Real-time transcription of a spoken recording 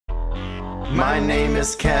My name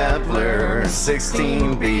is Kepler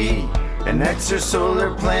 16b, an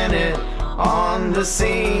extrasolar planet on the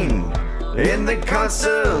scene in the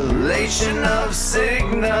constellation of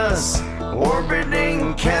Cygnus,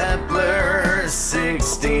 orbiting Kepler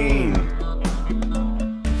 16.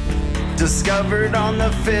 Discovered on the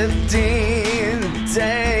 15th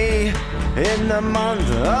day in the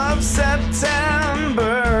month of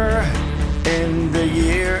September. In the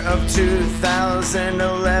year of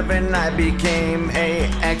 2011, I became a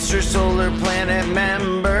extrasolar planet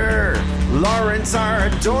member. Lawrence R.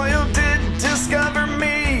 Doyle did discover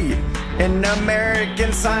me, an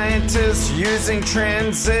American scientist using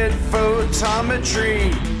transit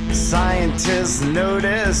photometry. Scientists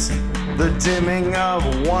noticed the dimming of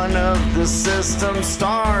one of the system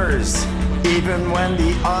stars, even when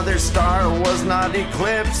the other star was not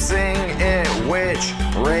eclipsing it, which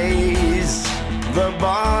raised the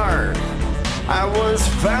bar. I was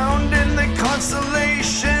found in the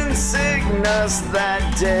constellation Cygnus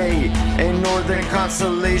that day, a northern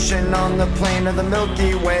constellation on the plane of the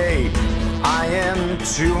Milky Way. I am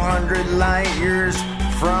 200 light years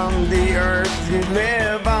from the Earth you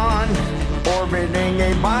live on, orbiting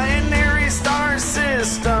a binary star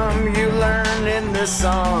system you learn in this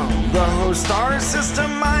song. The host star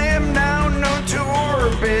system I am now known to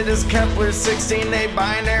orbit is Kepler 16, a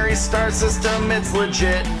binary star system. It's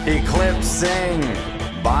legit eclipsing.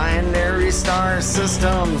 Binary star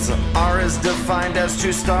systems are as defined as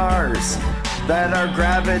two stars that are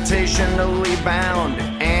gravitationally bound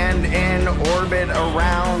and in orbit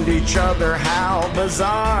around each other. How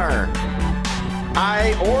bizarre!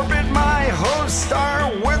 I orbit my host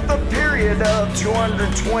star with a period of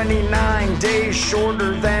 229 days,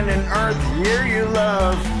 shorter than an Earth year you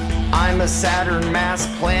love. I'm a Saturn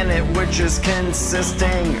mass planet, which is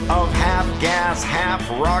consisting of half gas, half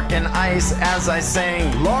rock and ice. As I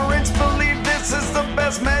sang, Lawrence believed this is the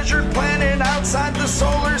best measured planet outside the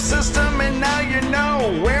solar system, and now you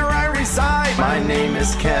know where I reside. My name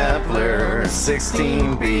is Kepler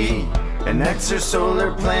 16b, an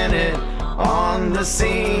extrasolar planet on the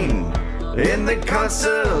scene in the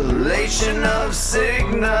constellation of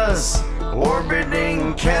Cygnus,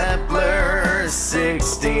 orbiting Kepler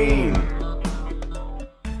 16.